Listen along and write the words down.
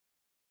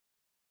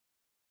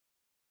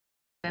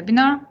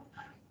webinar.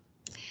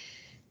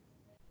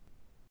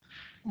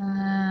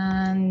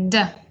 And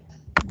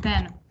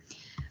then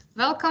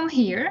welcome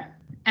here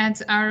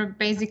at our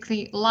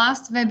basically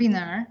last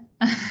webinar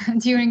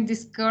during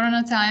this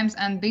Corona times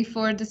and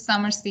before the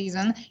summer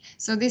season.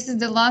 So this is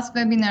the last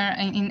webinar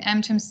in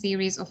MCHM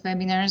series of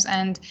webinars,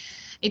 and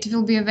it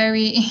will be a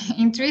very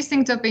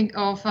interesting topic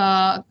of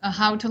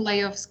how to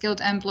lay off skilled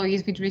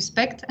employees with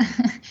respect.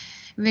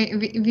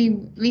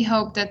 we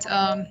hope that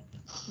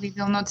we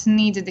will not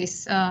need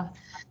this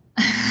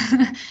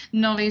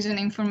knowledge and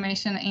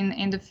information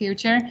in the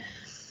future.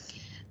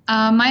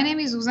 My name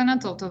is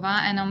Zuzana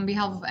Totova, and on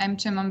behalf of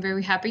MCHM, I'm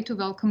very happy to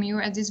welcome you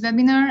at this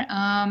webinar.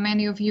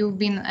 Many of you have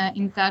been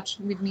in touch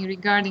with me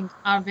regarding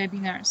our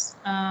webinars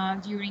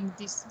during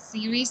this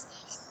series.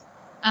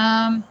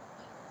 Well,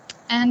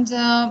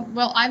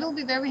 I will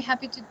be very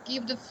happy to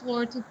give the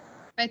floor to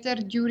Peter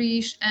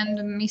Duris and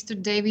Mr.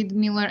 David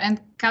Miller and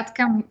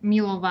Katka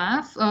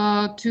Milova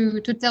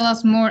to tell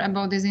us more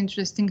about this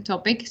interesting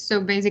topic.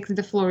 So basically,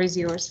 the floor is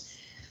yours.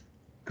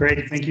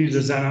 Great, thank you,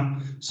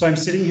 Zuzana. So I'm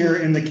sitting here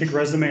in the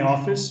Kickresume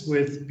office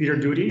with Peter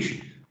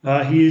Duris.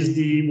 He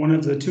is one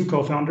of the two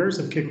co-founders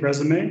of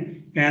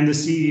Kickresume and the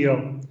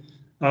CEO.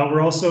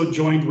 We're also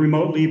joined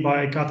remotely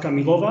by Katka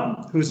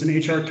Milova, who's an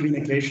HR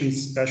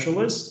communications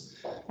specialist.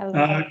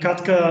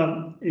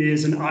 Katka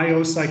is an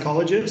IO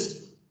psychologist.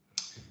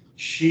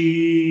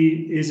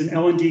 She is an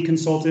L&D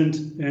consultant,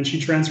 and she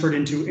transferred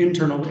into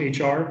internal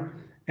HR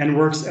and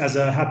works as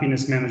a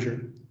happiness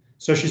manager.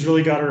 So she's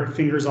really got her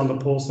fingers on the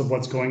pulse of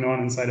what's going on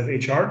inside of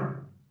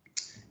HR.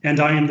 And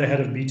I am the head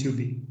of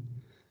B2B.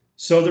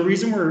 So the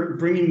reason we're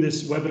bringing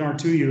this webinar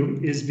to you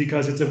is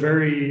because it's a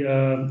very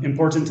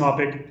important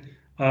topic,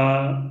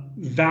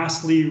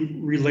 vastly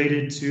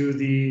related to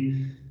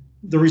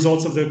the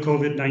results of the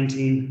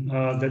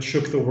COVID-19 that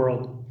shook the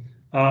world.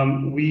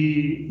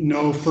 We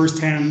know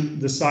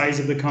firsthand the size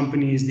of the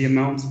companies, the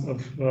amount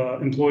of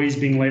employees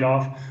being laid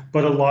off,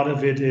 but a lot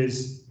of it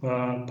is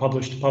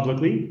published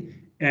publicly,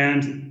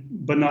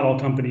 but not all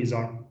companies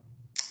are.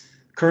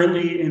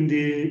 Currently in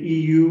the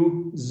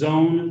EU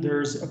zone,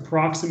 there's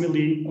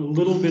approximately a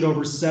little bit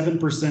over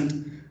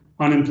 7%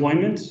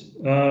 unemployment.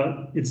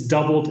 It's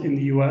doubled in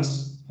the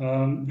US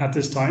at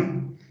this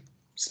time,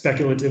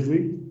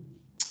 speculatively.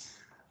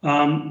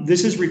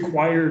 This has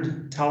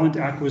required talent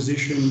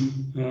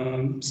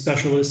acquisition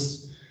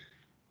specialists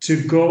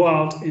to go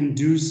out and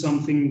do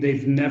something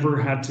they've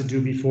never had to do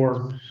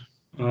before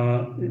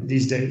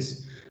these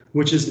days,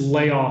 which is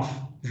lay off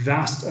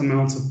vast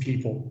amounts of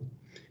people.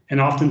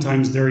 And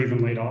oftentimes they're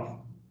even laid off.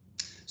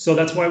 So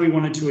that's why we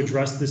wanted to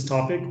address this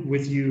topic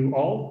with you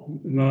all,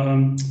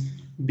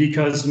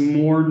 because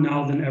more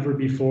now than ever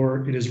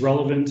before, it is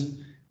relevant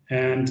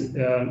and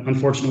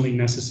unfortunately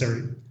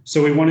necessary.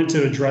 So we wanted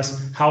to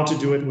address how to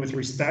do it with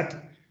respect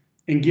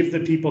and give the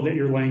people that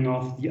you're laying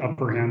off the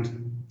upper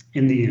hand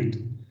in the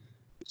end.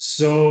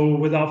 So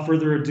without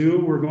further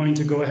ado, we're going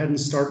to go ahead and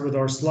start with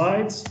our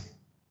slides.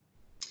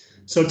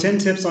 So 10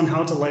 tips on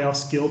how to lay off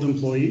skilled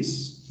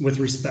employees with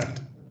respect.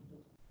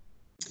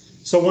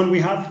 So when we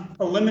have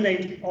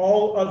eliminate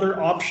all other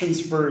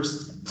options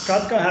first,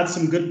 Katka had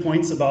some good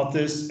points about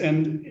this.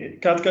 And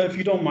Katka, if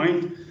you don't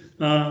mind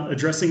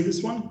addressing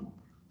this one.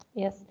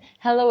 Yes.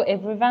 Hello,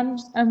 everyone.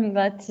 I'm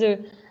glad to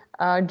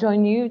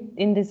join you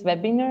in this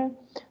webinar.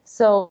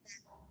 So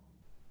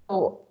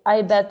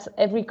I bet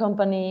every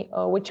company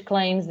which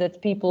claims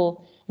that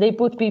they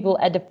put people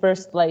at the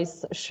first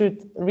place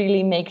should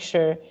really make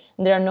sure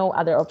there are no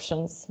other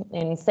options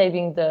in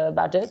saving the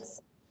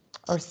budgets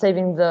or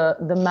saving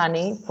the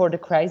money for the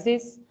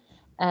crisis.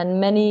 And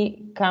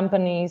many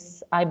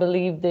companies, I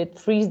believe, that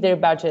freeze their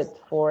budget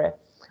for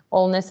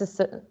all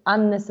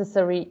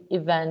unnecessary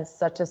events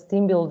such as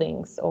team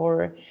buildings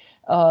or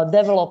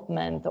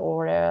development,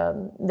 or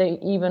they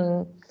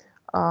even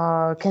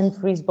can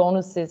freeze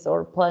bonuses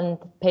or planned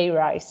pay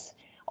rise.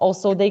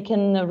 Also, they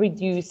can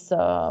reduce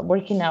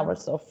working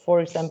hours of, for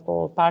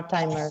example,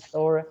 part-timers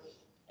or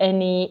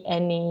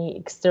any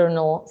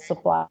external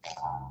supplier.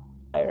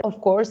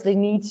 Of course, they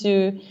need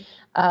to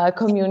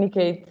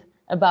communicate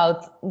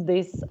about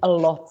this a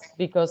lot,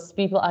 because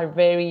people are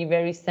very,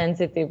 very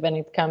sensitive when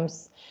it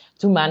comes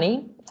to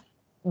money.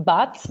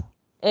 But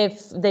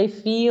if they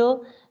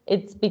feel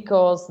it's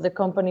because the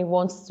company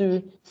wants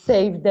to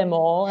save them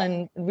all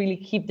and really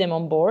keep them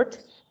on board,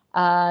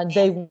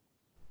 they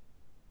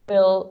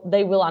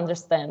will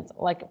understand.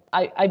 Like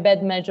I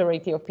bet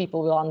majority of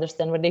people will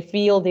understand when they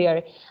feel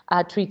they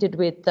are treated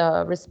with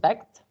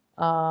respect.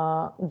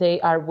 They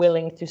are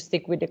willing to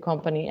stick with the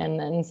company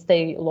and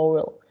stay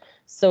loyal.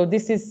 So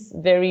this is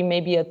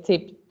maybe a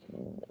tip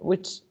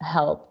which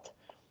helped.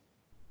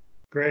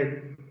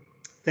 Great.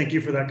 Thank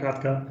you for that,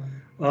 Katka.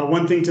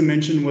 One thing to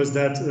mention was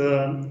that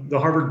the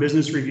Harvard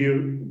Business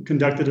Review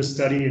conducted a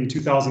study in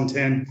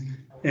 2010,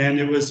 and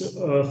it was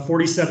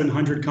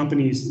 4,700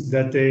 companies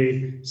that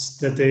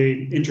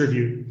they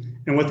interviewed.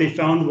 And what they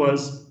found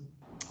was,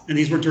 and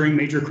these were during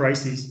major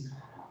crises,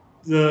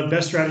 the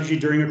best strategy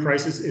during a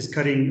crisis is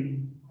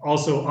cutting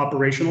also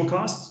operational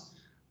costs.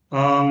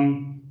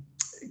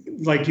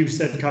 like you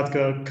said,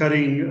 Katka,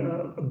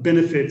 cutting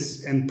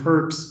benefits and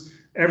perks,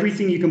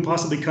 everything you can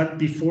possibly cut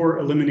before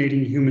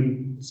eliminating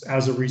humans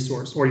as a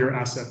resource or your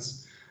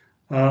assets.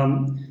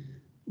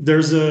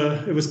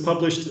 It was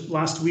published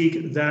last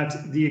week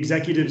that the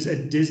executives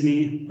at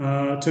Disney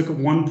took a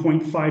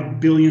 $1.5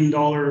 billion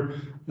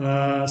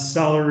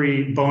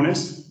salary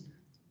bonus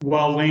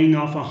while laying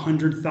off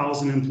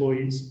 100,000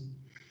 employees.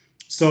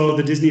 So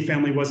the Disney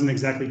family wasn't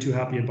exactly too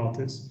happy about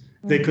this.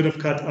 They could have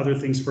cut other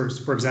things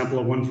first, for example,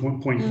 a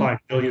 $1.5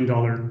 billion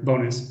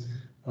bonus.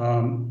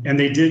 And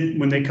they did,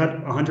 when they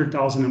cut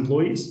 100,000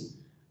 employees,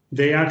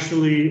 they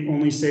actually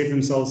only saved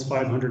themselves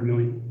 500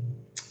 million.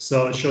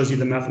 So it shows you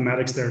the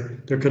mathematics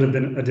there. There could have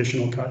been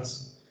additional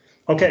cuts.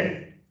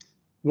 Okay,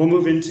 we'll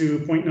move into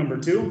point number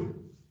 2.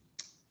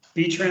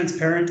 Be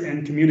transparent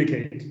and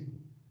communicate.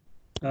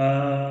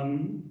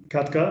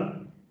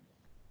 Katka?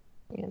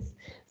 Yes,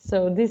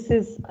 so this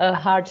is a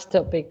hard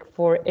topic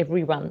for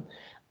everyone.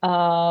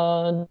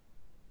 The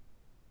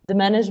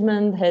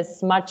management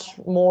has much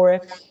more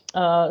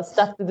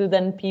stuff to do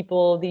than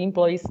the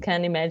employees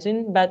can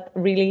imagine, but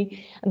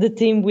really the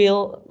team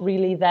will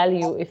really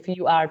value if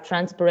you are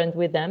transparent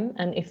with them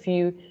and if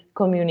you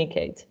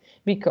communicate,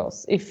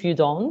 because if you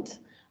don't,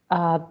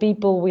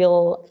 people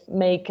will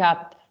make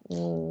up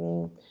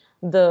the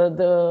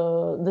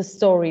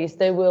stories.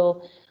 They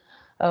will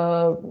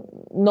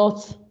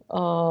not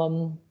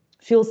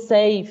feel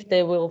safe.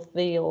 They will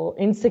feel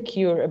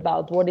insecure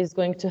about what is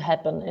going to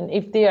happen, and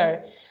if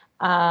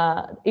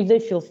they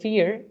feel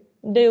fear,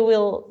 they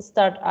will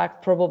start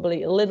act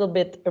probably a little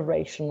bit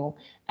irrational,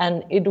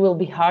 and it will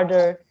be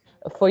harder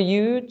for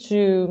you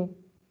to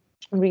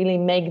really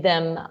make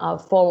them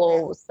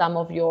follow some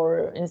of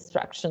your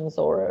instructions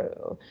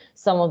or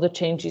some of the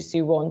changes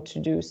you want to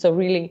do. So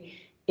really,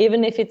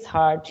 even if it's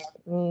hard,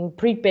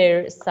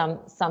 prepare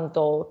some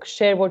talk,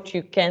 share what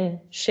you can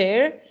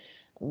share.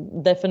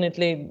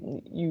 Definitely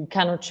you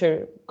cannot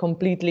share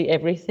completely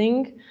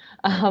everything,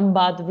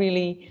 but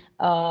really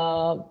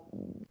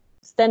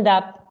stand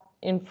up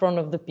in front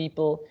of the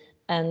people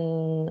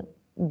and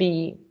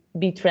be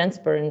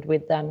transparent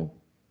with them.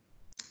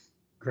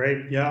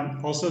 Great. Yeah.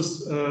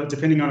 Also,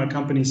 depending on a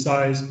company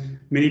size,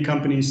 many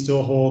companies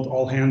still hold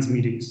all hands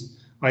meetings,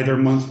 either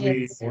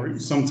monthly or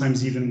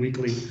sometimes even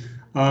weekly.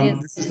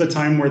 This is the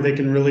time where they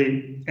can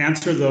really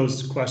answer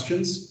those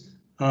questions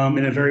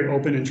in a very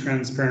open and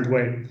transparent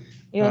way,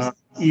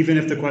 even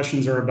if the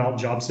questions are about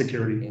job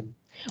security.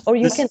 Or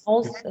you can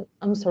also,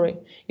 I'm sorry,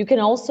 you can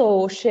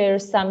also share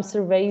some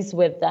surveys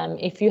with them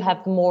if you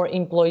have more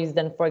employees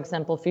than, for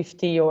example,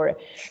 50 or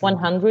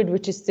 100,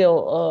 which is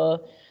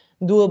still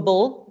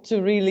doable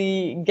to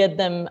really get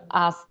them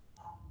asked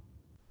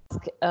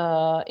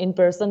in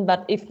person.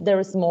 But if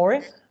there is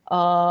more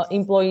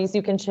employees,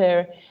 you can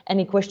share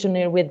any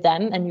questionnaire with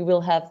them and you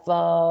will have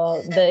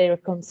their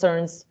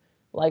concerns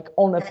like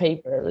on a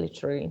paper,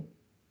 literally.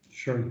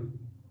 Sure.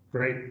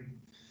 Great.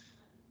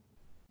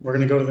 We're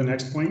going to go to the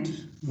next point.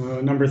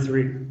 Number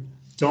 3,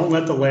 don't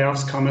let the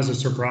layoffs come as a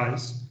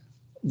surprise.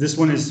 This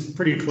one is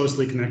pretty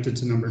closely connected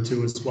to number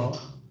 2 as well.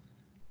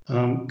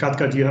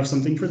 Katka, do you have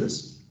something for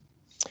this?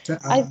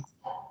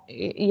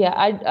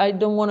 I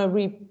don't want to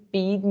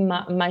repeat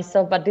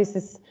myself, but this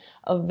is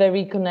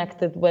very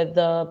connected with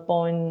the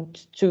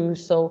point 2.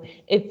 So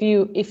if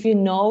you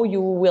know you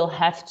will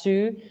have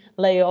to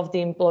lay off the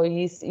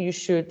employees, you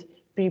should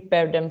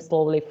prepare them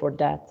slowly for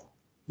that.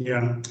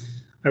 Yeah.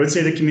 I would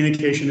say the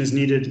communication is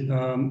needed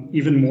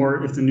even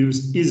more if the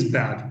news is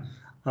bad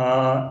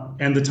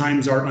and the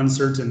times are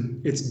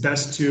uncertain. It's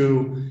best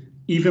to,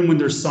 even when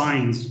there's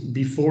signs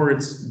before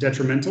it's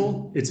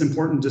detrimental, it's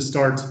important to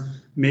start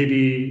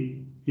maybe,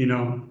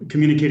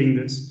 communicating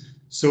this.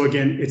 So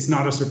again, it's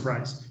not a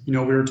surprise. We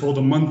were told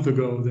a month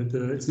ago that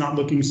it's not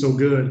looking so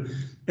good.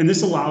 And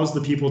this allows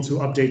the people to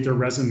update their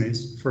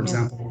resumes, for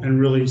example,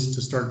 and really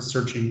to start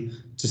searching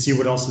to see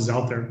what else is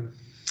out there.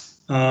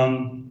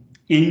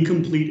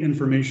 Incomplete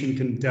information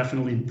can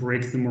definitely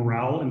break the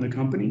morale in the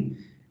company.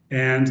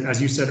 And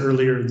as you said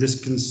earlier,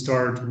 this can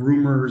start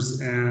rumors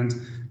and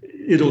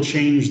it'll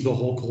change the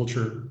whole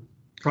culture,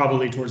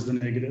 probably towards the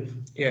negative.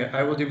 Yeah,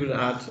 I would even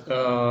add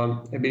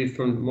a bit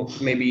from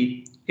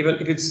maybe, even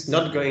if it's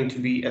not going to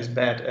be as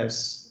bad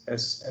as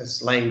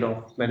laying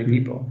off many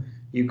people,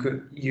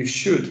 you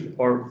should,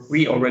 or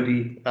we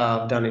already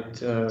done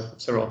it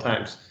several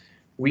times.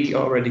 We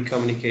already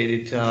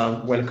communicated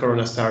when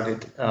Corona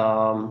started,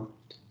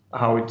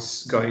 how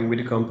it's going with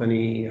the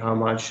company, how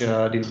much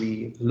did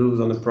we lose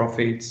on the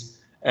profits,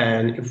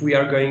 and if we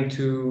are going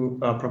to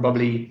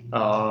probably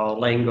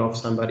laying off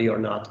somebody or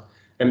not.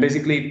 And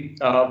basically,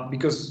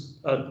 because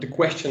the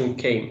questions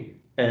came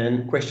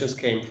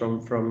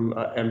from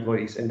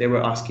employees, and they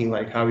were asking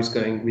like how is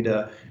going with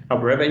our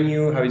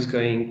revenue, how is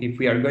going if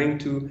we are going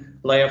to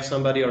lay off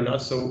somebody or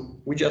not. So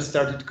we just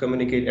started to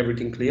communicate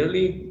everything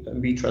clearly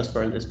and be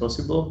transparent as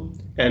possible.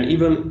 And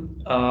even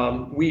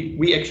we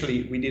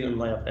didn't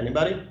lay off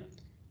anybody,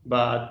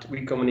 but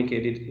we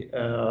communicated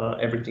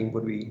everything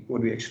what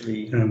we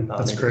actually.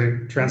 That's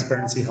great.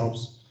 Transparency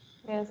helps.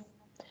 Yes.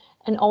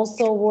 And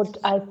also what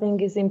I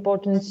think is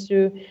important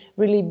to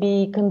really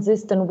be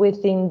consistent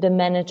within the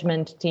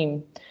management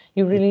team.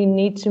 You really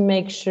need to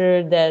make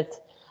sure that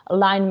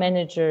line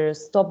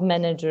managers, top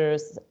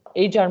managers,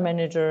 HR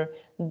manager,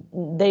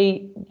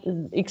 they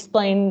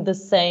explain the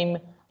same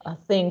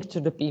thing to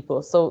the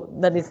people. So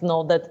that is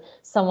not that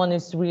someone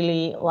is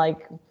really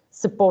like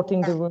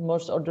supporting the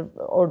rumors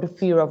or the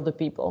fear of the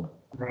people.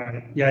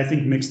 Right. Yeah, I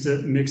think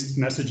mixed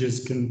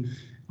messages can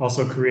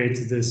also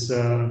create this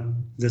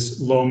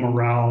this low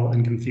morale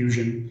and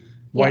confusion,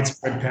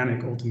 widespread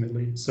panic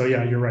ultimately. So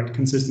yeah, you're right.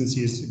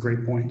 Consistency is a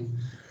great point.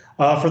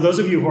 For those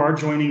of you who are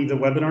joining the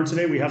webinar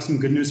today, we have some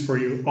good news for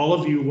you. All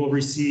of you will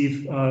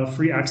receive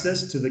free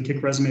access to the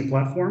Kickresume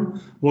platform.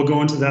 We'll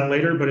go into that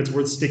later, but it's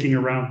worth sticking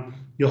around.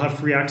 You'll have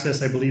free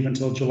access, I believe,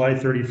 until July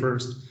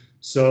 31st.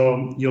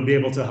 So you'll be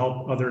able to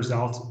help others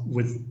out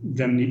with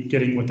them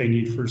getting what they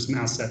need for some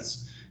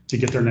assets to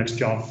get their next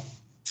job.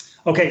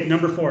 Okay,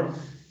 number 4,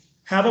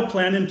 have a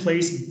plan in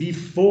place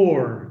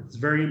before, it's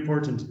very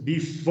important,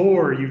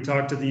 before you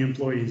talk to the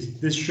employees.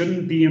 This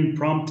shouldn't be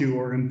impromptu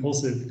or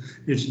impulsive.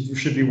 It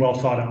should be well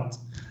thought out.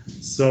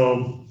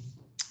 So,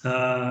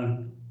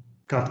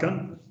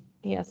 Katka?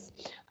 Yes,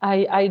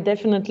 I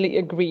definitely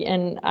agree.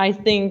 And I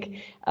think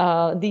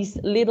these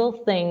little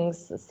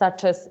things,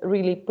 such as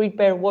really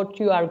prepare what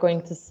you are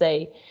going to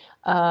say,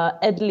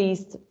 at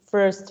least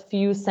first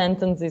few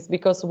sentences,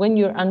 because when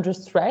you're under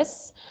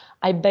stress,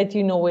 I bet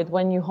you know it,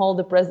 when you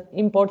hold a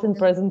important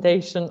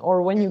presentation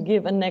or when you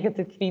give a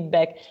negative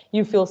feedback,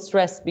 you feel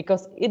stressed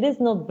because it is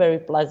not very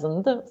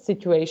pleasant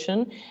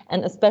situation.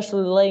 And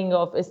especially laying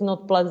off is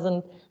not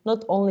pleasant,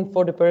 not only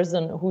for the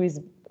person who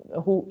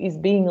is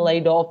being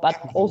laid off, but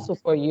also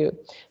for you.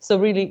 So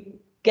really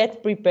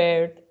get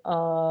prepared,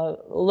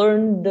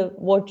 learn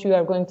what you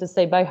are going to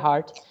say by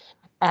heart,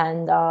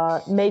 and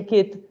make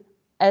it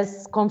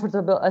as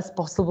comfortable as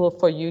possible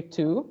for you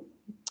too.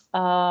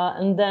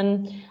 And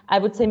then I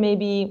would say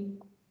maybe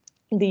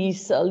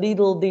these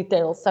little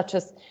details, such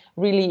as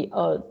really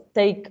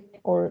take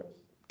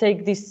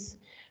this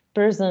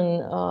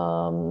person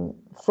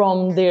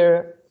from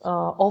their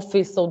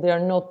office, so they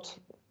are not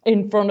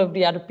in front of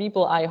the other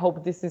people. I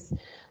hope this is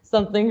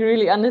something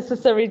really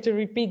unnecessary to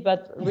repeat,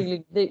 but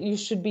really you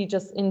should be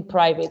just in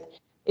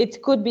private.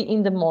 It could be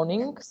in the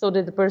morning, so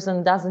that the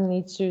person doesn't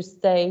need to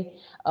stay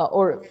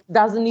or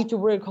doesn't need to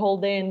work whole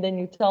day, and then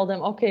you tell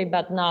them, okay,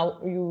 but now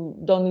you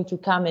don't need to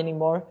come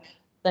anymore.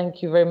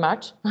 Thank you very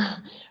much.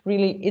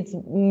 Really, it's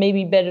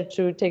maybe better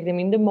to take them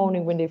in the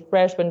morning when they're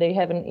fresh, when they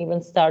haven't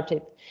even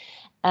started.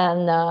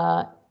 And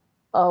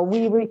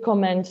we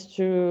recommend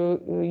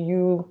to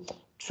you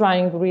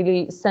trying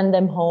really send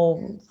them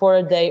home for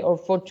a day or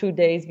for 2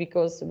 days,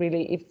 because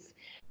really if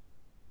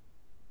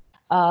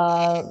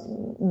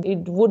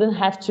it wouldn't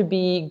have to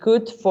be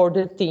good for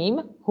the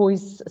team who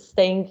is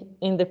staying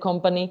in the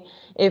company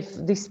if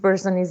this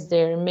person is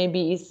there.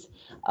 Maybe it's,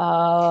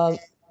 I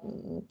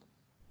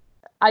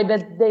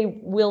bet they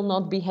will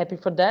not be happy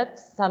for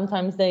that.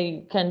 Sometimes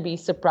they can be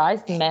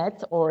surprised,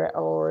 mad,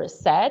 or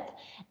sad,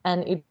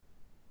 and it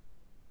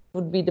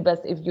would be the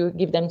best if you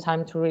give them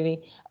time to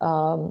really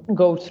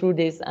go through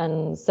this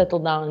and settle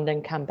down and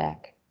then come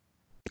back.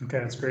 Okay,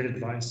 that's great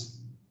advice.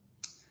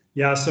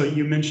 Yeah, so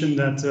you mentioned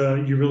that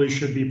you really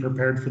should be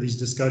prepared for these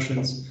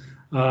discussions,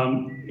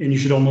 and you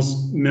should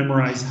almost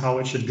memorize how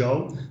it should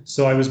go.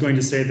 So I was going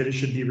to say that it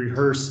should be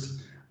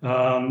rehearsed.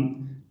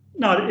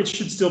 It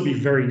should still be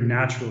very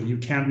natural. You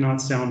can't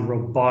not sound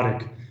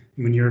robotic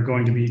when you're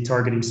going to be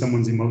targeting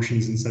someone's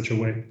emotions in such a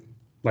way,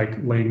 like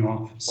laying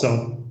off.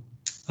 So,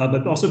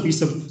 but also be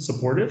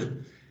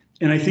supportive.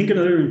 And I think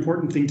another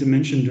important thing to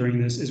mention during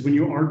this is when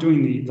you are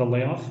doing the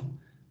layoff,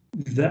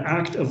 the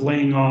act of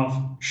laying off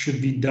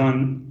should be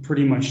done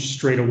pretty much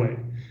straight away.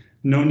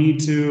 No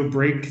need to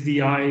break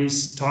the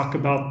ice, talk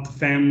about the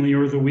family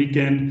or the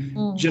weekend,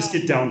 just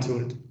get down to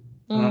it.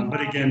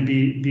 But again,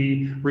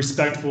 be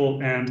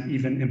respectful and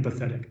even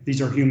empathetic. These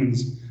are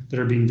humans that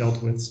are being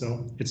dealt with,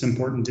 so it's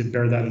important to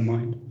bear that in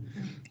mind.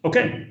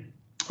 Okay.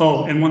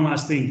 Oh, and one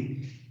last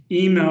thing.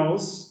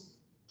 Emails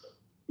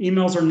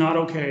are not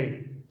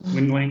okay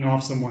when laying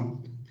off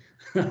someone.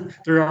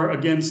 There are,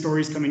 again,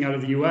 stories coming out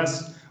of the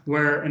US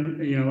where a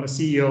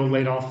CEO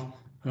laid off,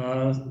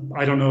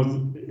 I don't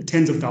know,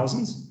 tens of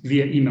thousands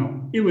via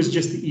email. It was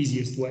just the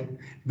easiest way,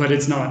 but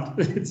it's not.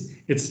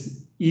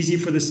 It's easy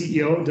for the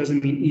CEO. It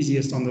doesn't mean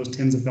easiest on those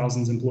tens of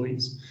thousands of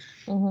employees.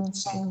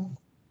 So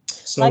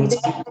like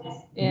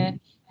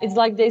it's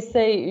like they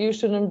say you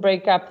shouldn't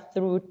break up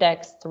through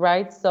text,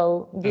 right?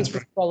 So this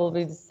is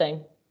probably the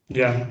same.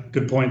 Yeah,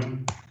 good point.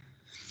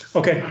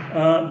 Okay,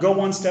 go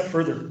one step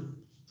further.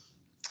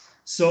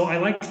 So I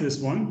like this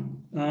one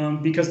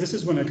because this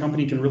is when a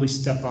company can really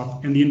step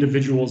up, and the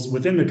individuals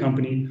within the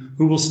company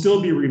who will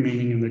still be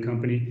remaining in the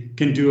company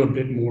can do a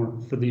bit more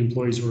for the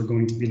employees who are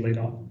going to be laid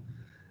off.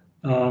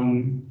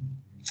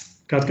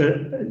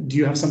 Katka, do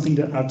you have something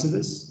to add to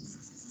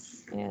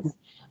this? Yes.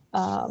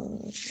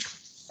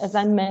 As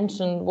I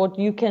mentioned, what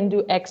you can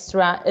do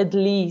extra at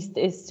least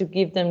is to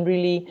give them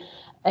really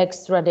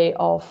extra day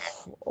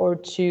off or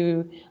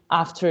two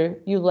after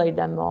you lay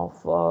them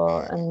off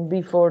and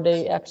before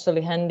they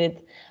actually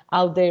handed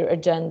out their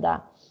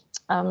agenda.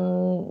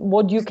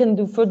 What you can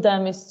do for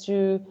them is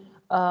to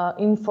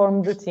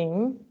inform the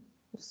team,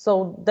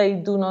 so they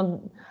do not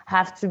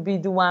have to be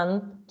the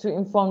one to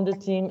inform the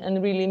team,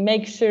 and really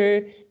make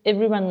sure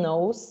everyone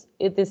knows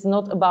it is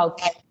not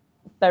about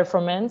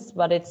performance,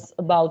 but it's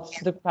about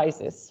the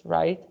crisis,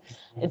 right?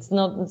 It's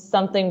not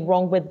something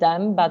wrong with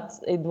them, but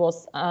it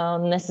was a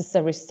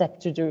necessary step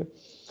to do.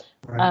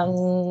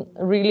 Right.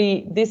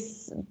 Really,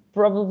 this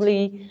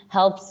probably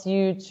helps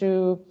you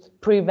to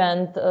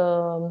prevent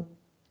the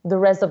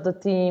rest of the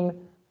team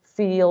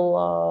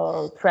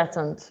feel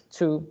threatened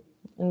too,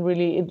 and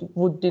really it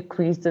would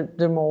decrease the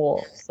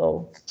morale.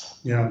 So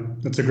yeah,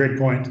 that's a great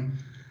point.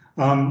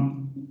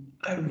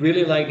 I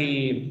really like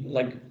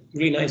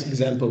really nice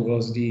example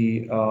was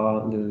the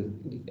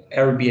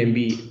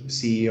Airbnb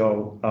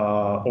CEO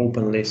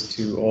open list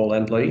to all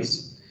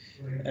employees,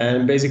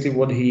 and basically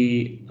what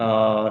he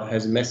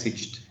has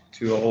messaged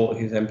to all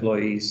his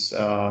employees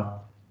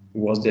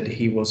was that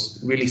he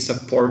was really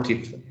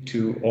supportive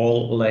to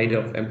all laid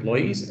off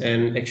employees,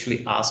 and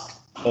actually asked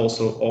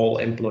also all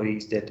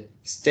employees that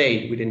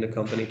stayed within the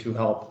company to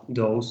help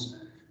those,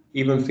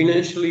 even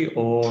financially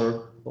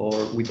or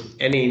with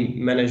any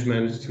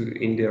management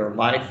in their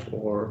life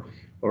or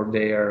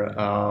their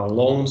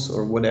loans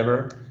or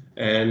whatever.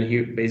 And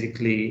he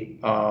basically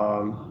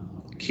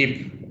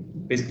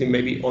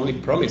maybe only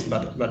promised,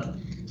 but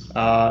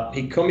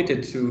he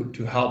committed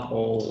to help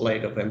all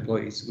laid off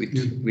employees with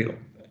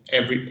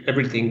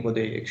everything what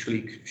they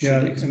actually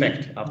should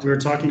expect. We were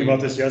talking about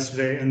this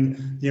yesterday, and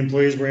the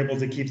employees were able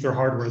to keep their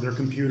hardware, their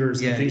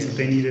computers, and things that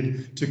they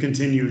needed to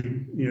continue.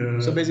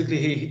 So basically,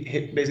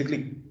 he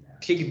basically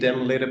kicked them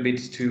a little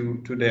bit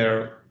to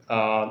their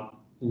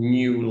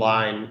new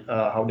line,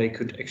 how they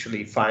could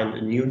actually find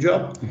a new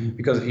job,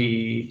 because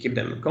he gave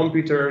them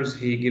computers,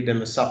 he gave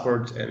them a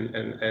support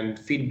and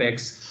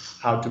feedbacks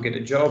how to get a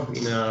job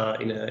in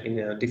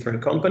a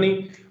different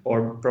company,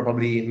 or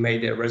probably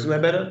made their resume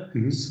better.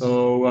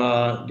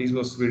 So this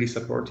was really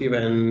supportive,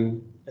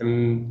 and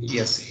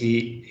yes,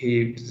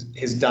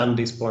 he's done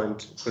this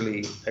point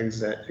really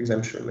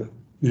exemptionally.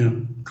 Yeah,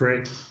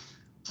 great.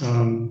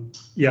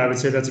 Yeah, I would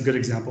say that's a good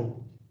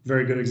example.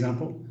 Very good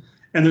example.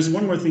 And there's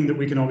one more thing that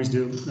we can always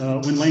do.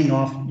 When laying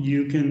off,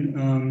 you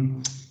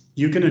can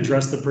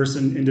address the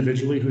person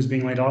individually who's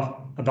being laid off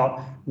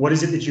about what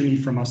is it that you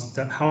need from us,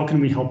 how can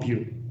we help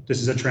you? This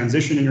is a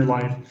transition in your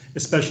life,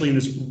 especially in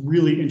this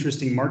really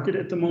interesting market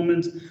at the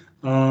moment.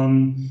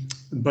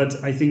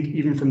 But I think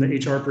even from the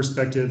HR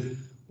perspective,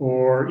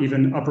 or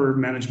even upper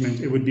management,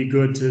 it would be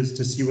good to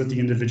see what the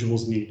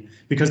individuals need,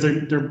 because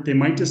they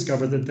might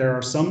discover that there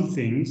are some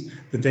things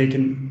that they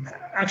can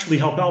actually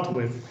help out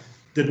with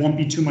that won't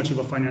be too much of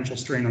a financial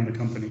strain on the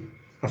company,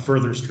 a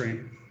further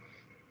strain.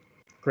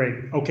 Great.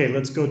 Okay,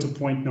 let's go to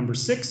point number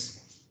 6,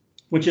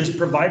 which is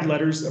provide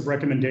letters of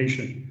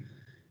recommendation.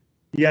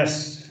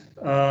 Yes,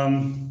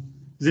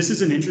 this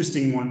is an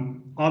interesting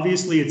one.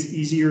 Obviously, it's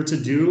easier to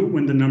do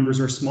when the numbers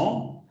are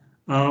small.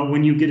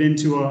 When you get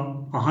into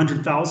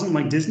 100,000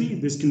 like Disney,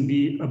 this can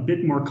be a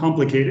bit more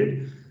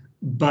complicated,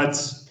 but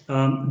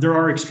there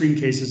are extreme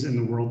cases in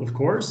the world, of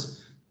course.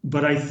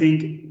 But I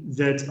think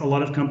that a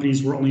lot of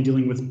companies were only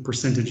dealing with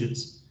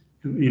percentages,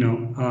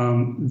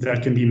 that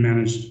can be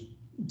managed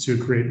to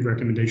create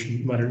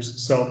recommendation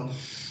letters. So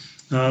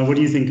what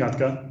do you think,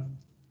 Katka?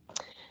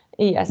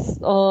 Yes,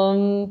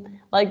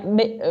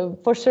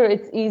 for sure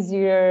it's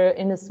easier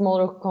in a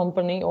smaller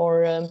company,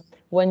 or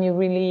when you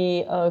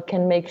really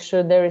can make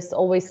sure there is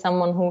always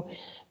someone who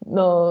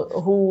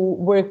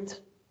worked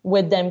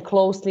with them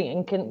closely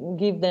and can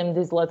give them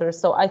these letters.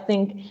 So I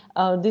think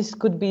this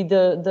could be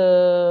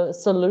the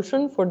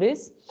solution for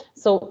this.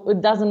 So it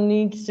doesn't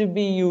need to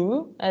be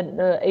you at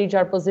the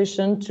HR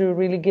position to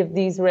really give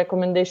these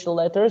recommendation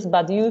letters,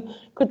 but you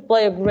could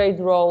play a great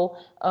role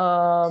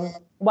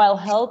while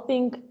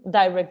helping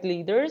direct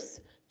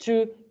leaders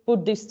to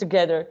put this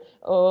together.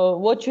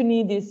 What you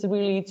need is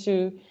really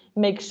to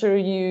make sure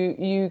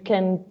you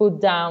can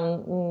put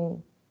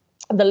down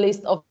the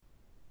list of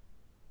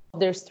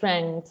their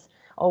strengths,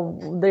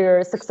 of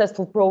their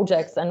successful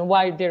projects, and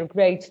why they're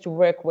great to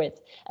work with,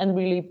 and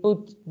really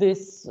put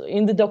this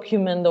in the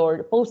document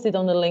or post it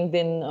on the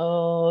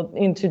LinkedIn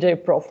into their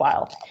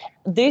profile.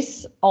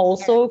 This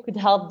also could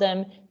help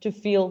them to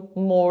feel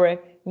more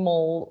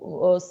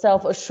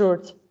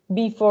self-assured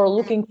before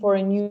looking for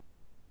a new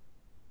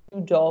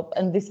job,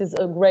 and this is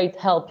a great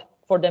help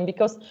for them,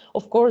 because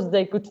of course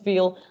they could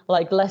feel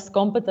like less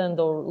competent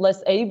or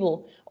less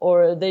able,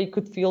 or they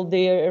could feel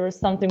there is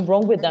something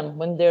wrong with them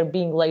when they're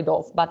being laid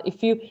off. But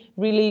if you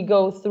really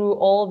go through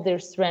all of their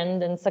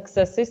strengths and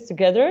successes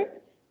together,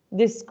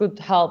 this could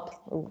help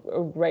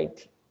a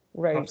great.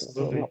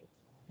 Absolutely.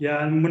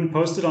 Yeah, and when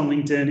posted on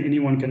LinkedIn,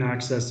 anyone can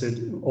access it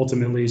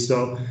ultimately.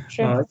 So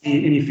Sure.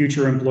 any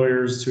future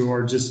employers who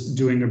are just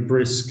doing a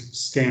brisk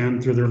scan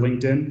through their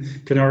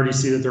LinkedIn can already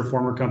see that their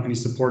former company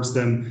supports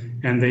them,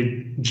 and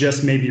they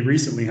just maybe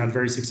recently had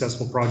very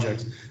successful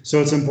projects.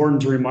 So it's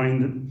important to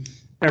remind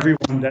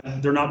everyone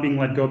that they're not being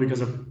let go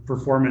because of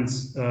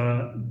performance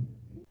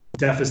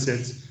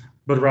deficits,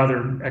 but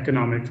rather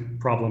economic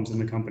problems in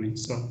the company.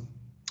 So,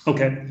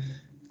 okay,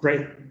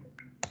 great.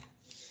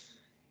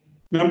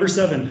 Number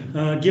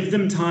 7, give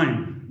them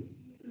time.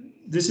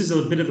 This is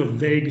a bit of a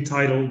vague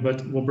title,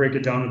 but we'll break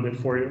it down a bit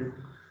for you.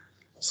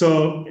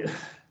 So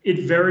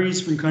it varies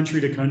from country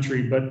to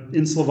country, but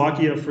in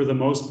Slovakia, for the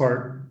most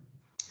part,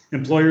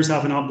 employers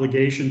have an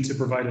obligation to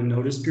provide a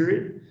notice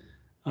period.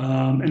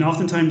 And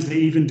oftentimes they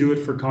even do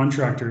it for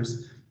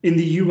contractors. In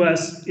the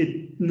US,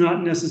 it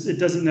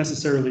doesn't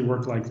necessarily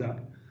work like that.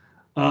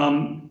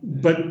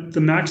 But the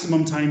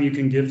maximum time you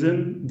can give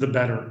them, the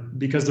better,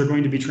 because they're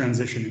going to be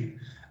transitioning.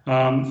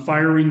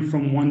 Firing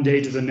from one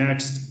day to the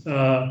next,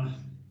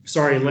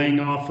 laying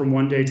off from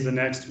one day to the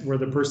next, where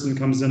the person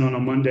comes in on a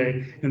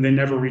Monday and they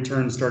never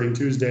return starting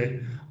Tuesday,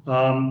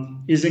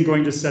 isn't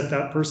going to set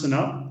that person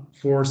up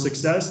for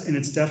success. And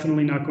it's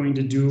definitely not going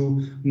to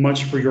do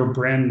much for your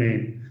brand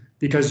name,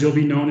 because you'll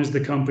be known as the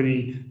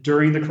company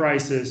during the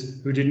crisis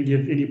who didn't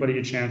give anybody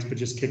a chance, but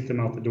just kicked them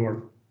out the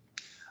door.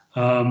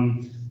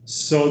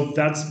 So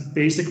that's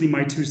basically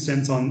my 2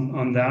 cents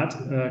on that.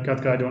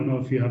 Katka, I don't know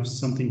if you have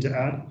something to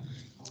add.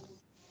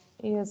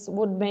 Yes,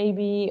 what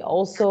maybe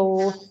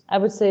also I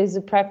would say is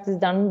a practice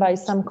done by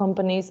some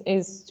companies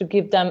is to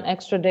give them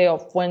extra day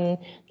off when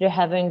they're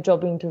having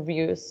job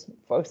interviews,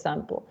 for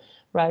example,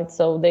 right?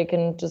 So they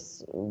can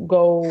just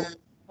go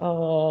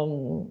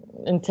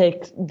and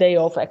take day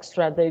off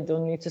extra. They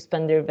don't need to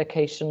spend their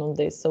vacation on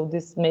this. So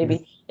this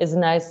maybe is a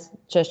nice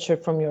gesture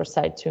from your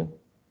side too.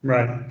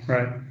 Right.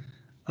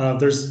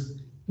 There's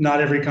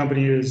not every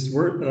company is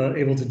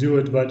able to do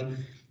it, but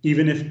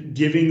even if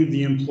giving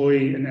the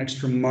employee an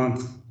extra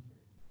month,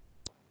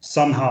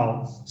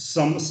 somehow,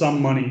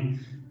 some money,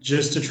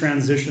 just to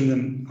transition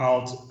them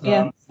out.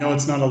 No,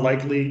 it's not a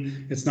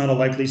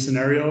likely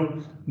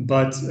scenario,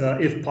 but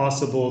if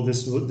possible,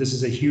 this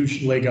is a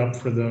huge leg up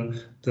for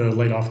the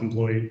laid off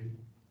employee.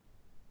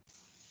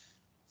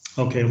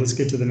 Okay, let's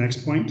get to the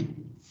next point.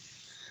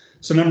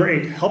 So number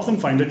 8, help them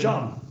find a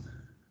job.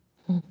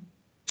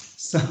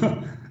 So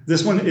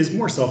this one is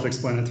more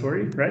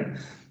self-explanatory, right?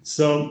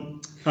 So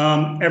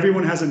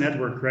everyone has a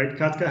network, right?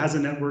 Katka has a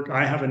network,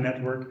 I have a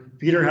network,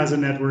 Peter has a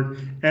network,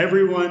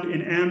 everyone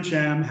in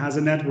AmCham has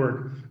a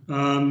network.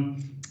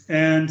 But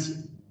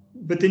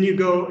then you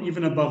go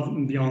even above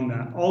and beyond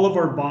that. All of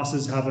our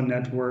bosses have a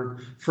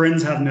network,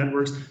 friends have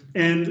networks,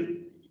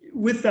 and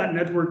with that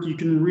network, you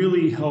can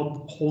really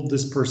help hold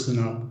this person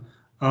up.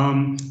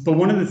 But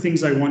one of the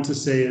things I want to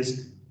say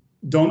is,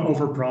 don't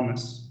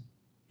overpromise.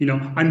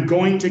 I'm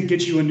going to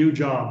get you a new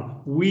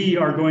job. We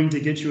are going to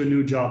get you a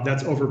new job.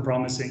 That's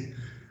overpromising.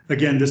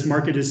 Again, this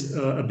market is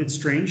a bit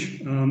strange,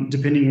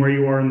 depending where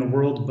you are in the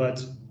world,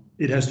 but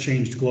it has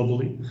changed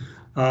globally.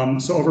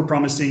 So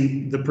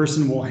overpromising, the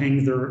person will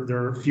hang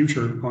their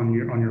future on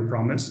your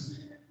promise,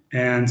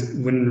 and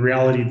when in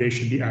reality they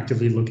should be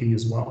actively looking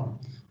as well.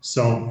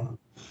 So,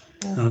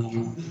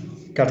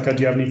 Katka,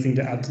 do you have anything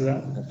to add to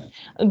that?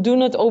 Do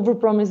not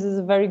overpromise is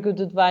a very good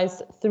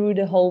advice through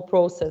the whole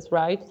process,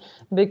 right?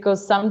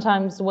 Because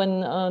sometimes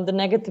when the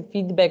negative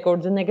feedback or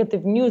the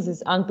negative news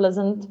is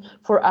unpleasant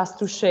for us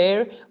to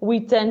share, we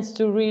tend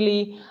to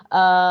really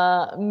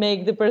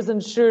make the person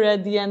sure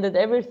at the end that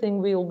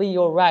everything will be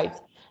all right.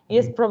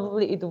 Yes,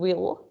 probably it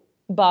will,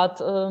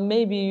 but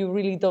maybe you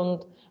really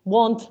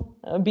won't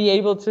be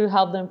able to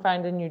help them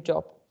find a new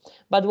job.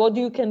 But what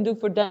you can do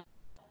for them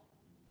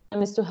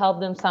is to help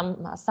them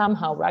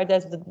somehow, right?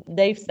 As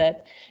Dave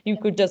said, you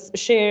could just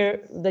share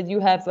that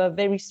you have a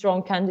very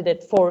strong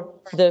candidate for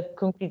the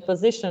concrete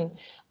position.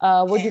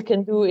 What you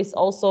can do is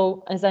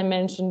also, as I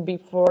mentioned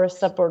before,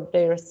 support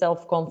their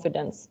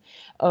self-confidence.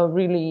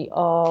 Really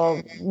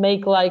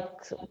make like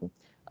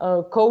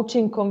a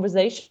coaching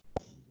conversation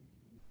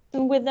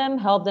with them,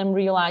 help them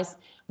realize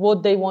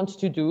what they want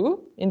to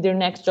do in their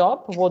next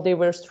job, what they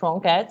were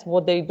strong at,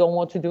 what they don't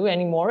want to do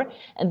anymore.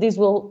 And this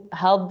will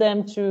help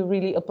them to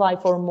really apply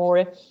for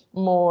more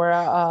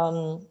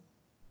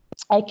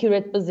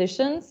accurate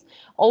positions.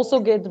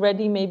 Also get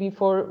ready maybe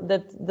for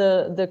that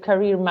the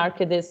career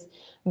market is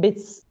a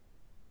bit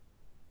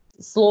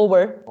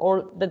slower,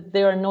 or that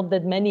there are not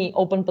that many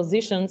open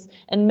positions,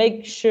 and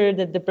make sure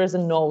that the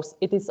person knows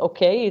it is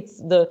okay, it's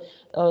the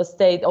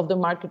state of the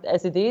market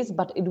as it is,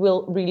 but it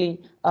will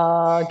really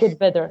get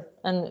better.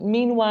 And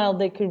meanwhile,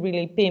 they can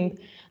really pimp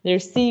their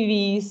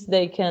CVs,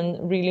 they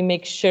can really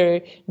make sure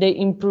they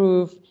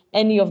improve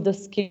any of the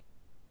skills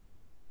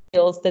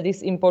that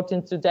is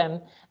important to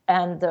them,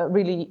 and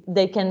really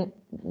they can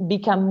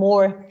become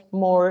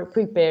more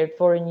prepared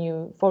for a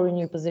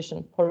new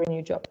position, for a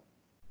new job.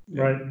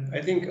 Right.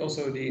 I think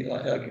also the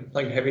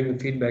like having the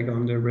feedback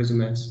on their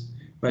resumes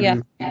might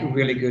be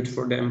really good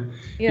for them.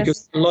 Yes.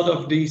 Because a lot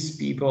of these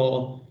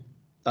people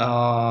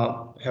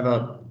have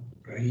a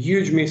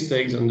huge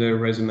mistakes on their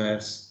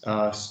resumes,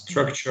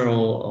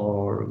 structural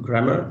or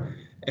grammar,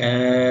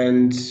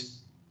 and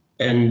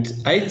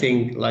I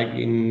think like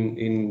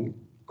in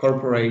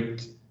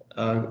corporate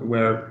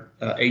where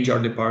HR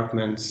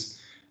departments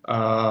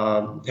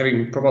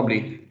having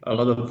probably a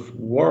lot of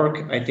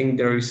work, I think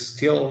there is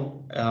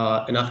still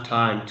enough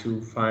time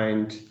to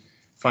find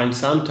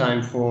some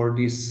time for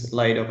these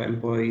laid off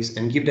employees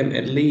and give them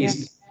at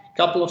least a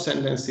couple of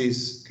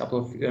sentences, couple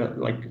of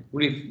like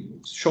really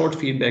short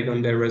feedback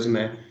on their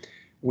resume,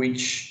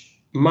 which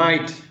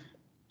might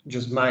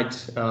give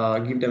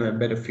them a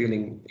better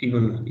feeling,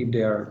 even if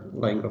they are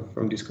laying off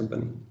from this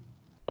company.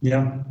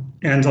 Yeah,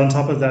 and on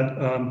top of that,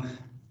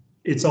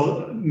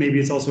 maybe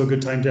it's also a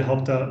good time to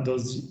help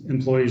those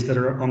employees that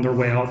are on their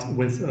way out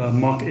with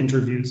mock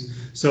interviews.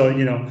 So,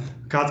 you know,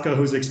 Katka,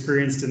 who's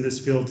experienced in this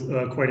field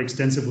quite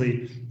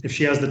extensively, if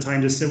she has the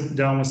time to sit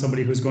down with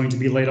somebody who's going to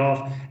be laid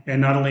off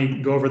and not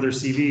only go over their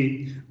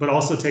CV, but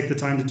also take the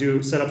time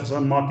to set up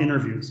some mock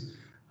interviews,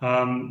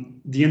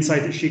 the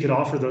insight that she could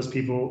offer those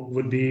people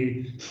would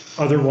be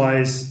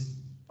otherwise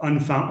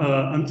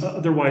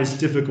otherwise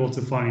difficult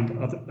to find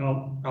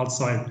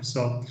outside.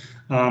 So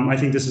I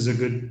think this is a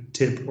good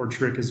tip or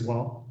trick as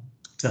well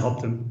to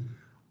help them.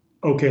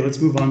 Okay, let's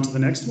move on to the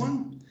next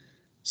one.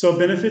 So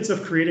benefits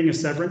of creating a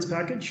severance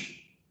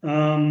package.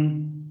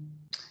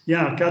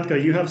 Yeah,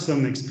 Katka, you have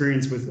some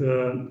experience with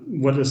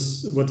what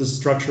the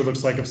structure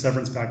looks like of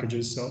severance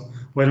packages. So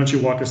why don't you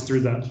walk us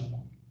through that?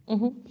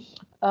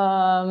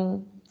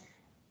 Mm-hmm.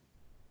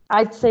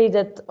 I'd say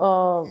that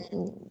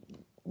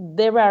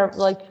there are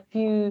like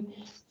few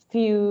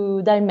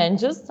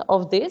dimensions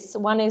of this.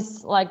 One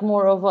is like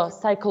more of a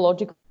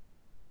psychological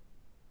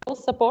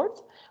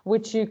support,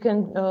 which you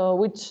can,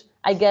 which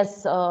I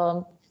guess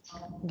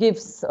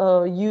gives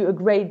you a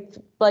great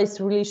place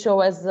to really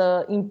show as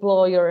an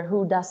employer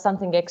who does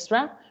something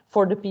extra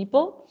for the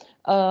people.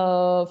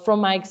 From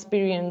my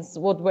experience,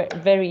 what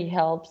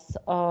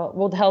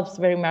helps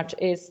very much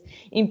is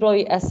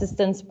employee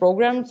assistance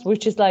programs,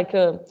 which is like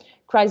a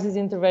crisis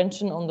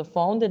intervention on the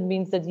phone. That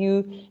means that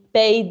you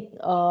pay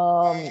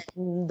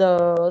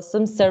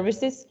some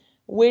services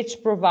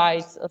which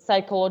provides a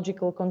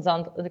psychological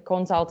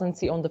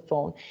consultancy on the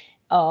phone.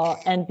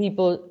 And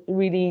people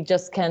really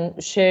just can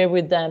share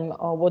with them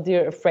what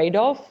they're afraid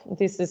of.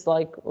 This is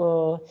like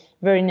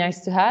very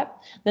nice to have.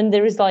 Then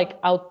there is like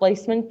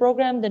outplacement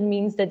program. That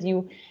means that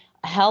you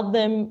help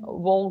them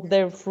walk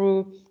them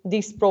through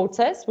this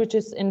process, which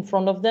is in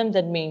front of them.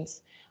 That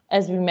means,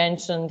 as we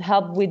mentioned,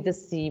 help with the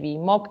CV,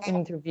 mock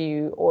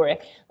interview, or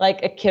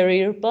like a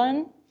career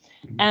plan.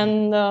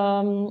 And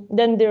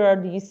then there are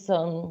these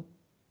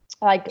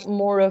like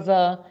more of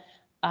a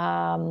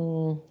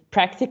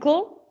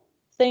practical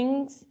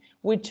things,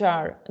 which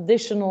are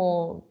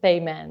additional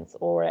payments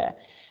or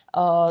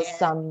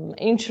some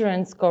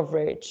insurance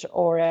coverage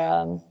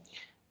or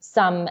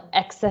some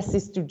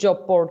accesses to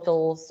job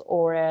portals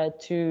or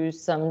to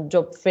some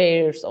job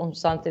fairs or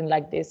something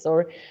like this,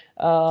 or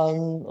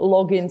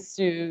logins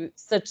to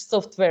such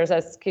softwares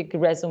as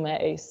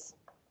Kickresume is.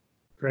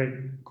 Great,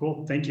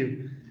 cool, thank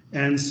you.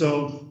 And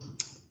so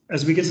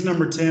as we get to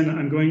number 10,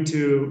 I'm going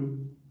to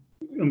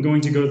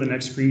go to the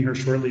next screen here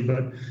shortly,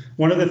 but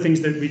one of the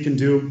things that we can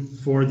do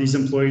for these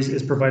employees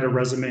is provide a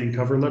resume and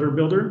cover letter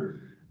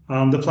builder.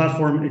 The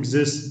platform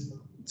exists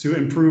to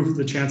improve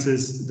the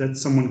chances that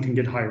someone can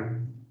get hired.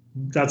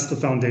 That's the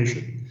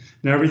foundation.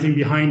 Now, everything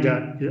behind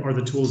that are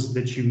the tools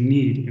that you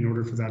need in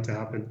order for that to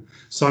happen.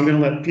 So I'm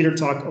going to let Peter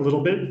talk a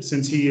little bit,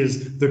 since he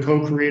is the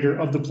co-creator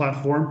of the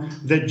platform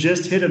that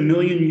just hit 1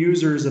 million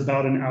users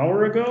about an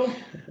hour ago.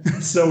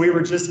 So we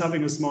were just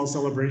having a small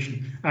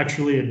celebration,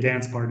 actually a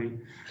dance party.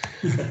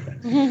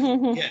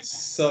 Yes,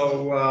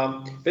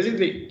 so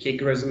basically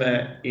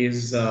Kickresume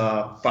is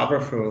a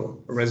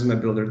powerful resume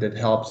builder that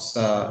helps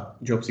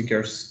job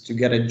seekers to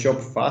get a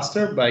job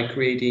faster by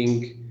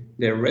creating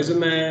their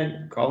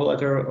resume, cover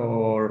letter,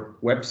 or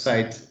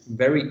website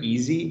very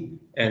easy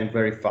and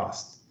very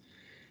fast.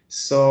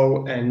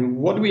 So, and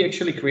what we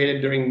actually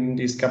created during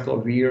these couple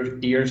of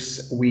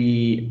years,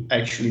 we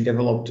actually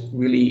developed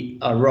really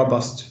a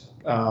robust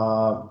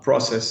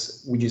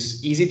process, which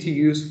is easy to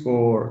use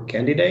for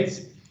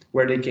candidates,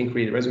 where they can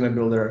create a resume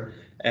builder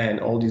and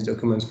all these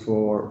documents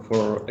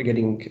for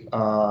getting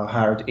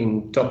hired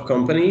in top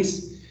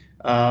companies.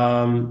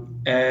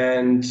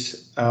 And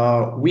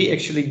we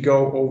actually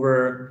go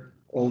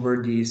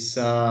over this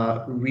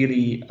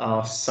really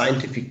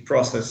scientific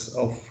process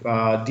of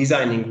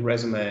designing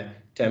resume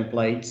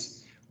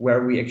templates,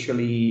 where we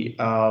actually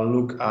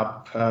look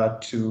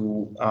up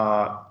to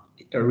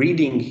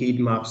reading heat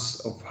maps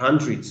of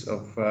hundreds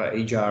of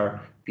HR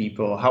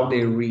people, how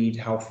they read,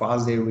 how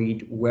fast they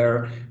read,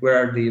 where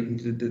are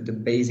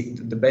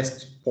the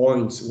best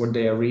points what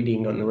they are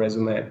reading on the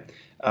resume.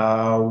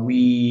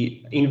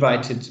 We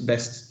invited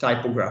best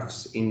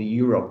typographs in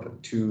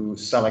Europe to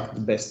select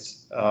the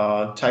best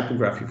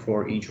typography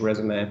for each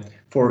resume,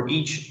 for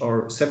each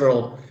or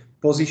several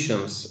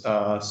positions.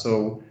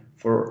 So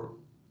for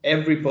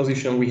every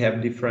position we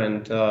have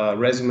different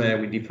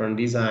resume with different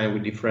design,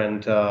 with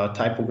different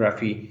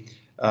typography.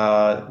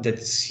 that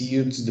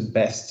suits the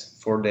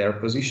best for their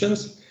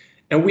positions.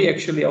 And we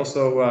actually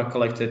also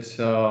collected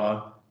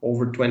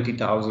over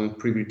 20,000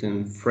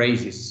 pre-written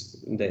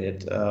phrases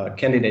that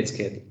candidates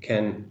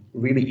can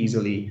really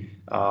easily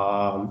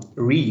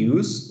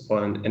reuse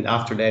and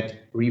after that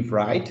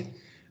rewrite.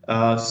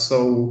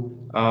 So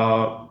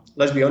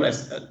let's be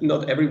honest,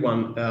 not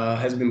everyone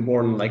has been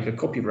born like a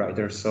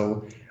copywriter.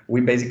 So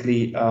we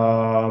basically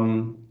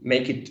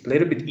make it a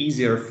little bit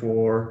easier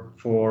for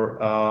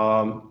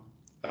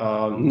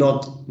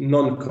not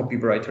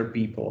non-copywriter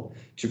people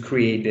to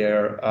create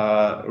their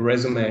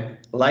resume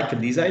like a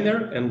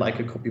designer and like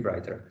a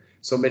copywriter.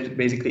 So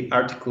basically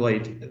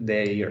articulate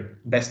their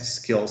best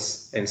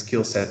skills and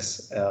skill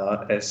sets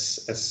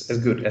as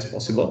good as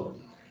possible.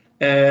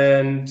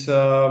 And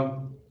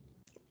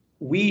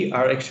we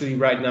are actually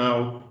right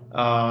now,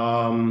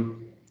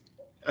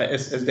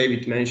 as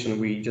David mentioned,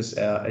 we just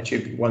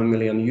achieved 1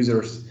 million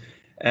users.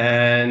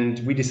 And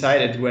we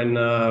decided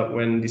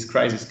when this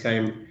crisis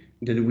came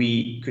that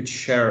we could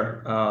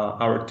share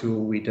our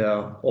tool with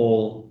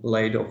all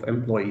laid off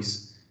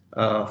employees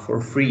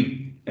for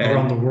free.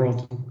 Around the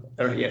world.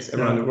 Yes,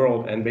 around the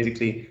world, and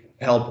basically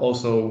help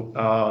also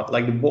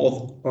like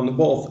on the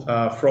both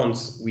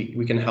fronts.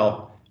 We can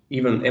help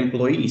even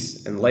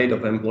employees and laid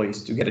off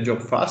employees to get a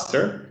job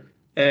faster,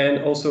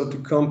 and also to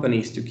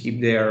companies to keep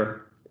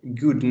their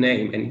good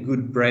name and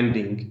good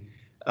branding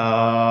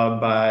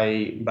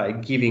by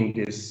giving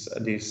this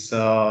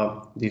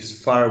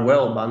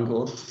farewell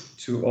bundle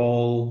to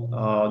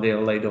all their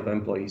laid off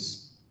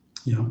employees.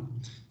 Yeah.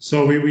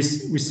 So we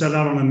set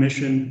out on a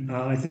mission,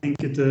 I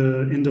think at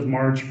the end of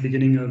March,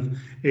 beginning of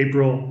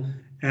April,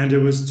 and it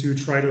was to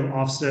try to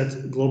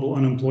offset global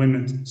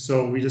unemployment.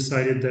 So we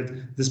decided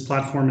that this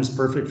platform is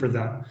perfect for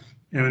that.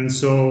 And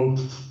so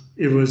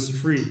it was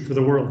free for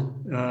the world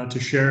to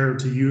share,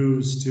 to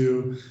use,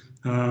 to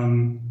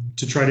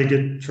try to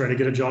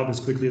get a job as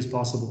quickly as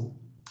possible.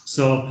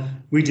 So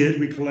we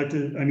did. We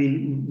collected. I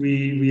mean,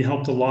 we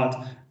helped a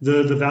lot.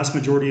 The vast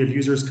majority of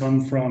users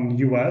come from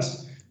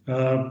U.S.,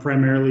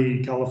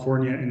 primarily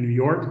California and New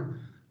York.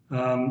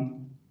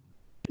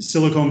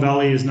 Silicon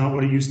Valley is not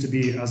what it used to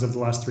be as of the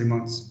last 3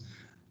 months.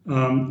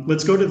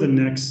 Let's go to the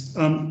next.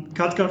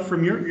 Katka,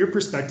 from your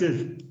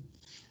perspective,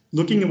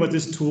 looking at what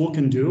this tool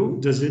can do,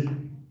 does it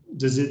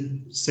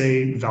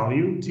say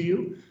value to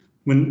you?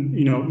 When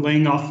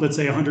laying off, let's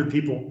say 100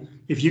 people,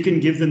 if you can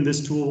give them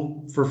this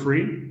tool for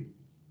free,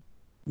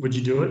 would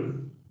you do it?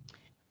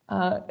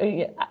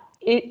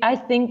 I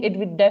think it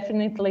would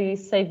definitely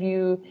save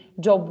you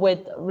job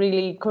with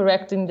really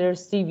correcting their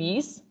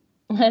CVs,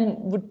 and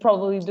would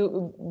probably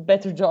do a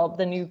better job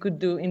than you could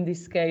do in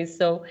this case.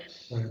 So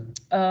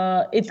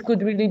it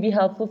could really be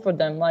helpful for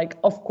them. Like,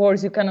 of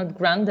course, you cannot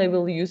grant they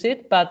will use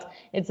it, but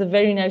it's a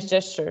very nice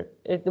gesture.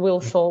 It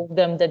will show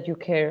them that you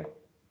care.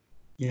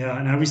 Yeah,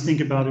 and I always think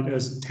about it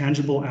as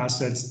tangible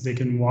assets they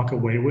can walk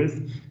away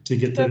with to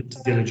get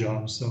a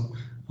job. So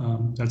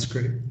that's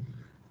great.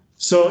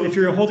 So if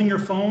you're holding your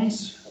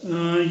phones,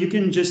 you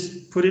can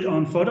just put it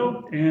on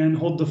photo and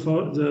hold the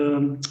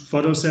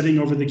photo setting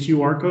over the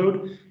QR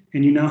code,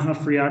 and you now have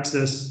free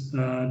access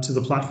to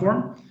the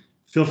platform.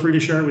 Feel free to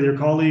share it with your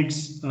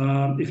colleagues.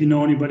 If you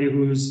know anybody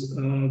who's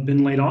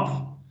been laid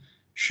off,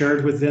 share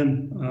it with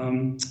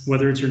them,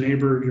 whether it's your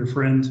neighbor, your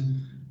friend.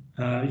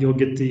 You'll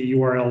get the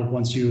URL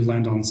once you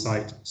land on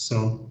site.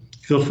 So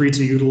feel free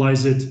to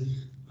utilize it.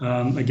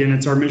 Again,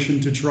 it's our mission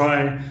to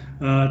try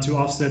to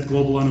offset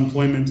global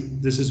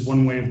unemployment. This is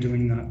one way of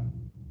doing that.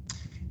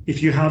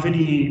 If you have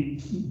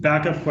any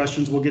backup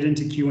questions, we'll get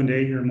into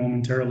Q&A here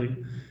momentarily.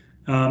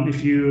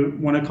 If you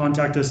want to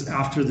contact us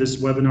after this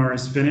webinar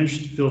is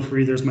finished, feel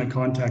free. There's my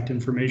contact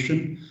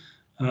information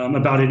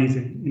about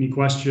anything, any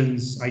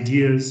questions,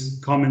 ideas,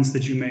 comments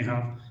that you may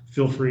have,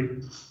 feel free.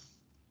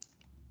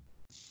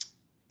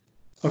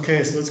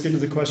 Okay, so let's get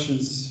into the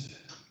questions.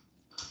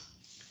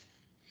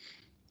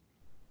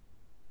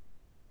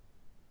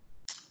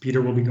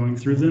 Peter will be going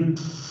through them.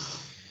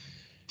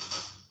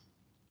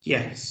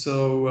 Yeah,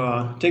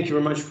 so thank you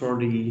very much for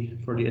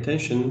the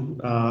attention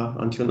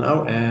until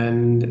now,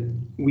 and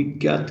we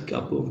got a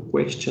couple of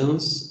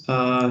questions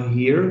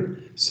here.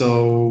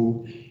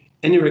 So,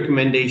 any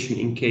recommendation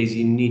in case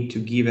you need to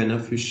give an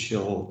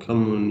official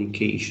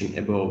communication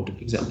about, for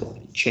example,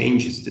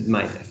 changes that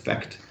might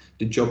affect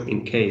the job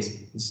in case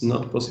it's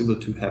not possible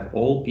to have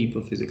all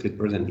people physically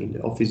present in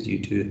the office due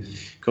to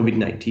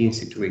COVID-19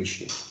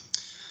 situation?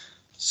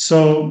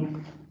 So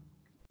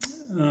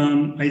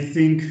I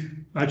think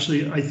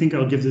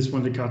I'll give this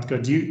one to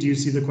Katka. Do you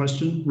see the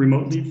question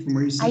remotely from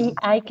where you sit?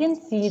 I can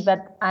see,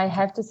 but I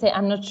have to say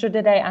I'm not sure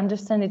that I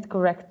understand it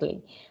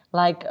correctly.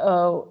 Like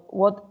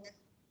what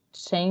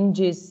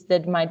changes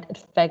that might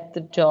affect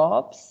the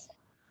jobs?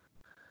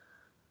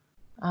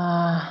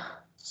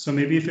 So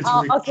maybe if it's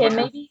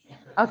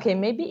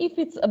maybe if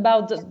it's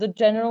about the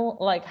general,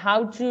 like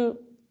how to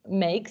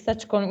make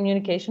such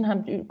communication, how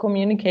to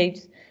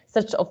communicate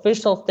such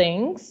official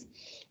things,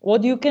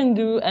 what you can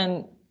do,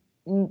 and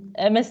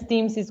MS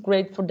Teams is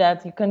great for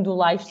that. You can do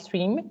live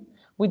stream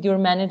with your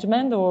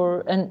management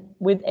and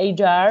with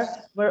HR,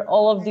 where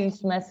all of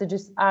these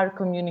messages are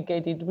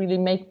communicated, really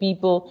make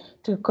people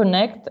to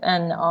connect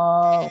and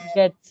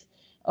get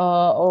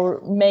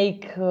or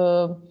make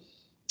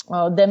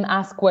them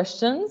ask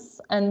questions.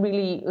 And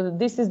really,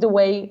 this is the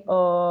way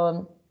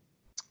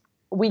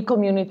we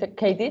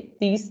communicated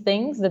these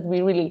things, that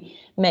we really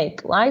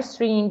make live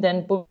stream,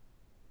 then put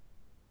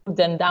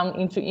them down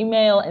into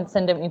email and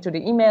send them into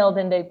the email,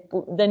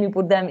 then you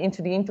put them into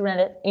the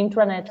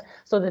intranet,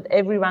 so that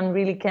everyone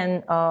really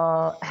can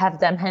have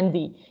them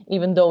handy,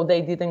 even though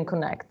they didn't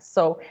connect.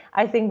 So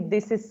I think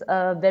this is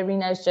a very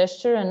nice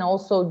gesture. And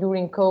also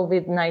during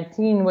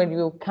COVID-19, when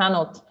you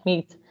cannot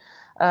meet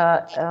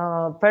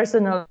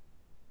personally,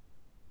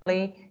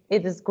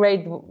 it is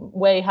great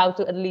way how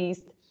to at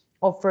least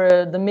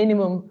offer the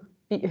minimum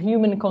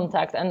human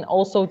contact, and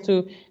also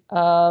to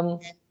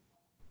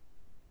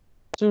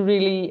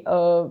really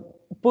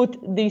put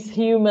this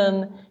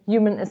human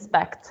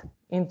aspect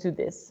into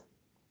this.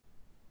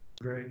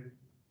 Great.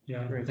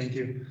 Yeah, Great. Thank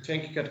you.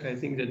 Thank you, Katka. I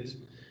think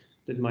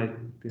that might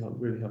be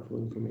really helpful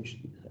information.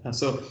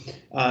 So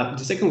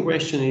the second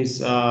question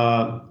is,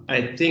 I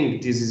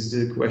think this is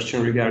the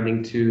question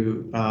regarding to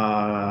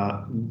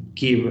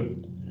give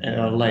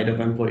a lot of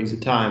employees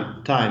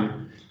time.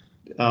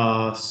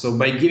 So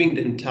by giving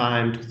them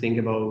time to think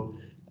about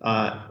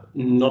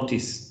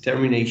notice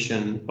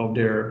termination of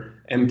their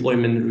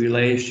employment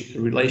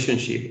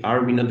relationship,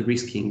 are we not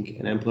risking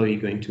an employee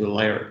going to a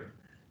lawyer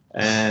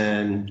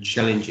and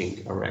challenging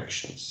our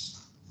actions?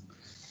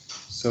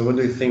 So what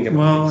do you think about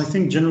Well, this? I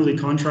think generally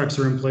contracts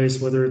are in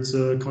place, whether it's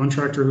a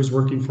contractor who's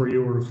working for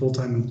you or a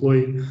full-time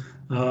employee.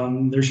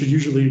 There should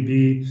usually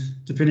be,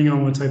 depending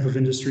on what type of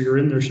industry you're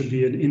in, there should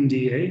be an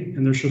NDA,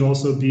 and there should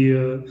also be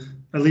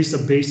at least a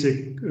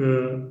basic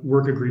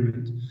work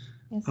agreement.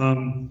 Yes.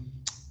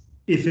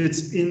 If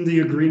it's in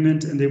the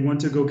agreement and they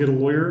want to go get a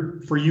lawyer,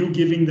 for you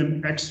giving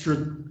them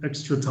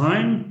extra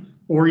time,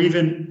 or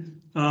even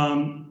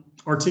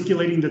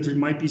articulating that there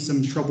might be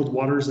some troubled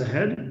waters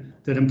ahead,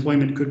 that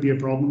employment could be a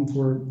problem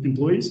for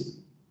employees.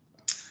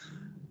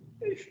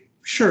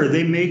 Sure,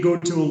 they may go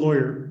to a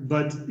lawyer,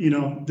 but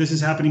this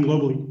is happening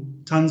globally.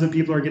 Tons of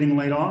people are getting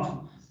laid off.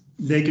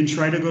 They can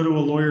try to go to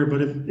a lawyer,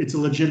 but if it's a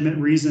legitimate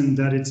reason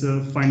that it's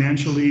a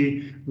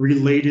financially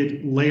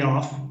related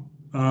layoff,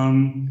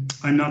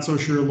 I'm not so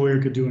sure a lawyer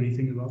could do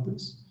anything about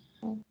this,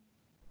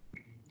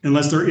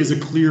 unless there is a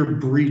clear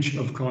breach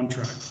of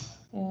contract.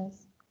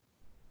 Yes.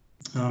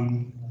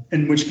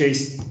 In which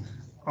case,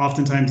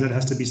 oftentimes that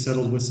has to be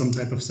settled with some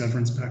type of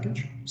severance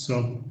package.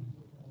 So,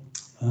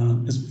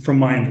 from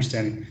my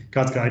understanding,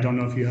 Katka, I don't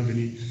know if you have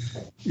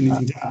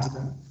anything to add to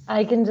that.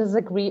 I can just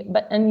agree,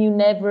 and you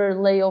never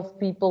lay off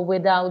people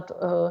without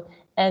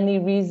any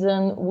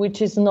reason, which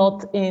is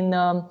not in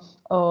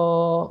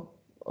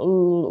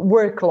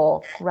work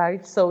law,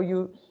 right? So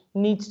you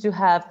need to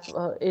have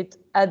it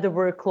at the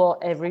work law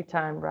every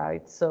time,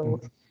 right?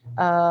 So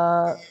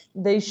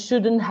they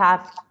shouldn't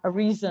have a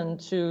reason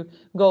to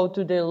go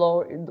to the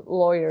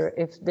lawyer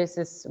if this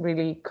is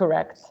really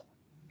correct.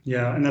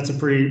 Yeah, and that's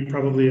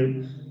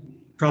probably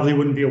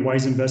wouldn't be a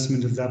wise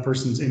investment of that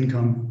person's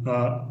income,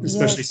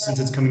 especially since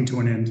it's coming to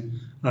an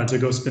end, to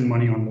go spend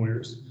money on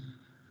lawyers.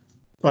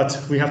 But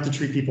we have to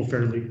treat people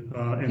fairly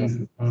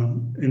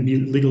and be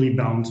legally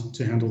bound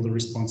to handle the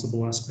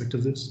responsible aspect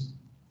of this.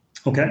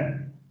 Okay.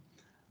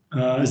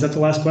 Is that the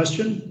last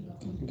question?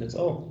 That's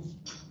all.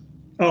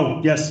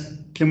 Oh, yes.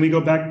 Can we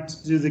go back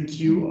to the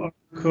QR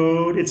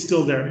code? It's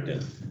still there.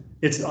 Yeah.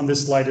 It's on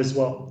this slide as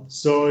well.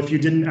 So if you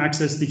didn't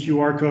access the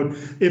QR code,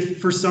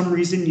 if for some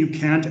reason you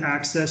can't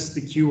access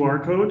the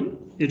QR code,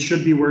 it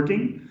should be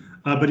working.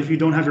 But if you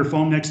don't have your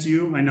phone next to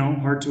you, I know,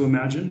 hard to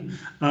imagine,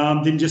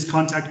 then just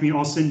contact me.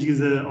 I'll send you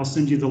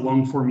the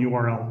long form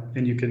URL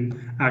and you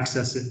can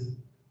access it.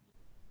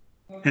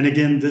 And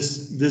again,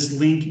 this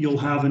link you'll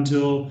have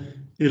until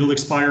it'll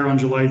expire on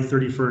July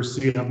 31st.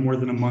 So you have more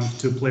than a month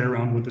to play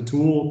around with the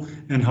tool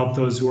and help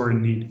those who are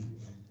in need.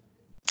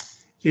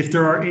 If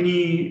there are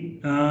any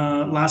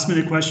last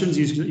minute questions,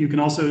 you can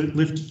also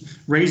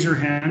raise your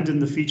hand in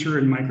the feature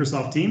in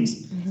Microsoft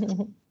Teams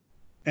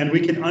and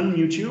we can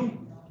unmute you.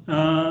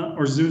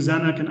 Or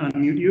Zuzana can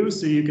unmute you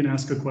so you can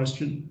ask a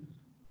question.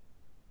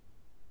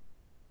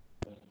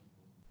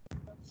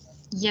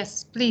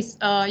 Yes, please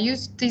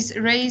use this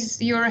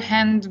raise your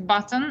hand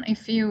button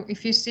if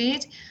you see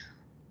it,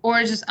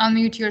 or just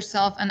unmute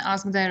yourself and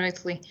ask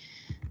directly.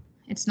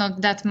 It's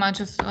not that much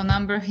of a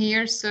number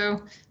here,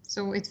 so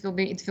it will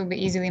be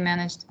easily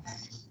managed.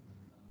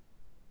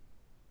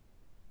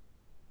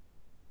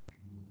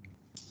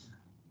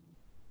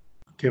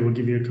 Okay, we'll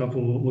give you a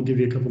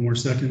couple more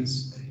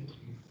seconds.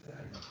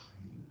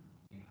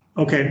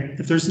 Okay,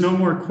 if there's no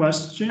more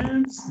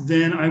questions,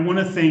 then I want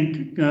to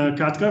thank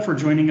Katka for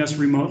joining us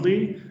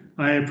remotely.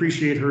 I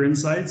appreciate her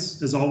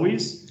insights as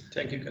always.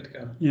 Thank you,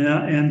 Katka.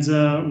 Yeah, and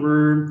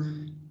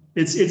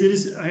it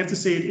is. I have to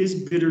say, it is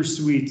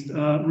bittersweet.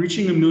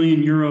 Reaching €1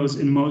 million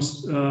in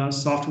most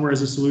software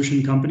as a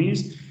solution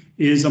companies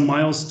is a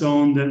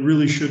milestone that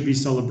really should be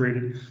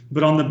celebrated.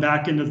 But on the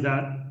back end of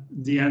that,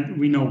 the end,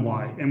 we know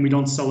why, and we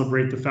don't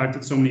celebrate the fact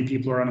that so many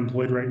people are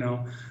unemployed right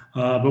now,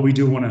 but we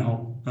do want to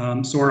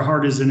help. So our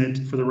heart is in it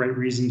for the right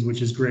reasons,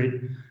 which is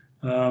great.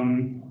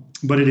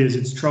 But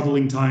it's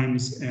troubling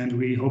times, and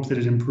we hope that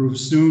it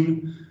improves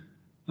soon.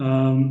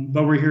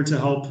 But we're here to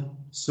help.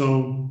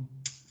 So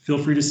feel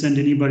free to send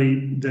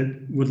anybody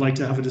that would like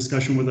to have a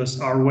discussion with us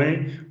our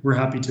way. We're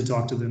happy to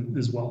talk to them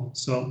as well.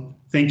 So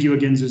thank you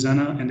again,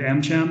 Zuzana and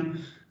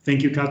AmCham.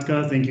 Thank you,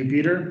 Katka. Thank you,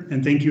 Peter.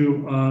 And thank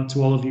you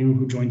to all of you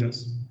who joined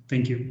us.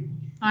 Thank you.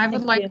 I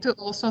would like to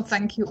also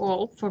thank you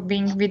all for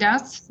being with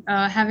us,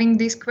 having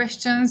these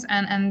questions,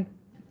 and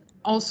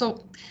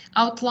also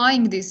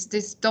outlining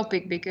this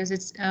topic, because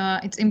it's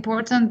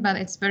important, but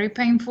it's very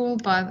painful.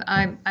 But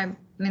I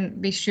mean,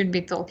 we should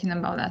be talking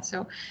about that.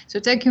 So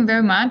thank you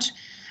very much.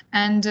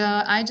 And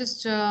I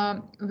just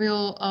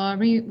will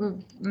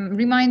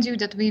remind you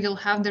that we will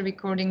have the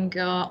recording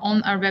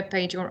on our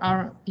webpage or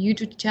our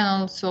YouTube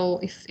channel. So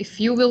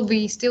if you will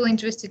be still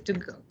interested to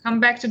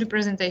come back to the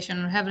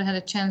presentation or haven't had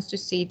a chance to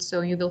see it,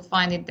 so you will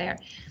find it there.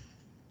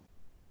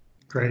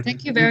 Great.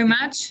 Thank you very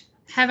much.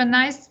 Have a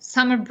nice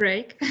summer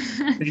break.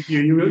 Thank you.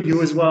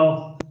 You as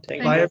well.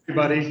 Bye,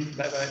 everybody.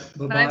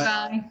 Bye-bye.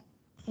 Bye-bye.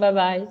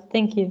 Bye-bye.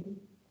 Thank you.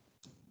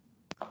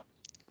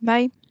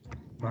 Bye.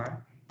 Bye.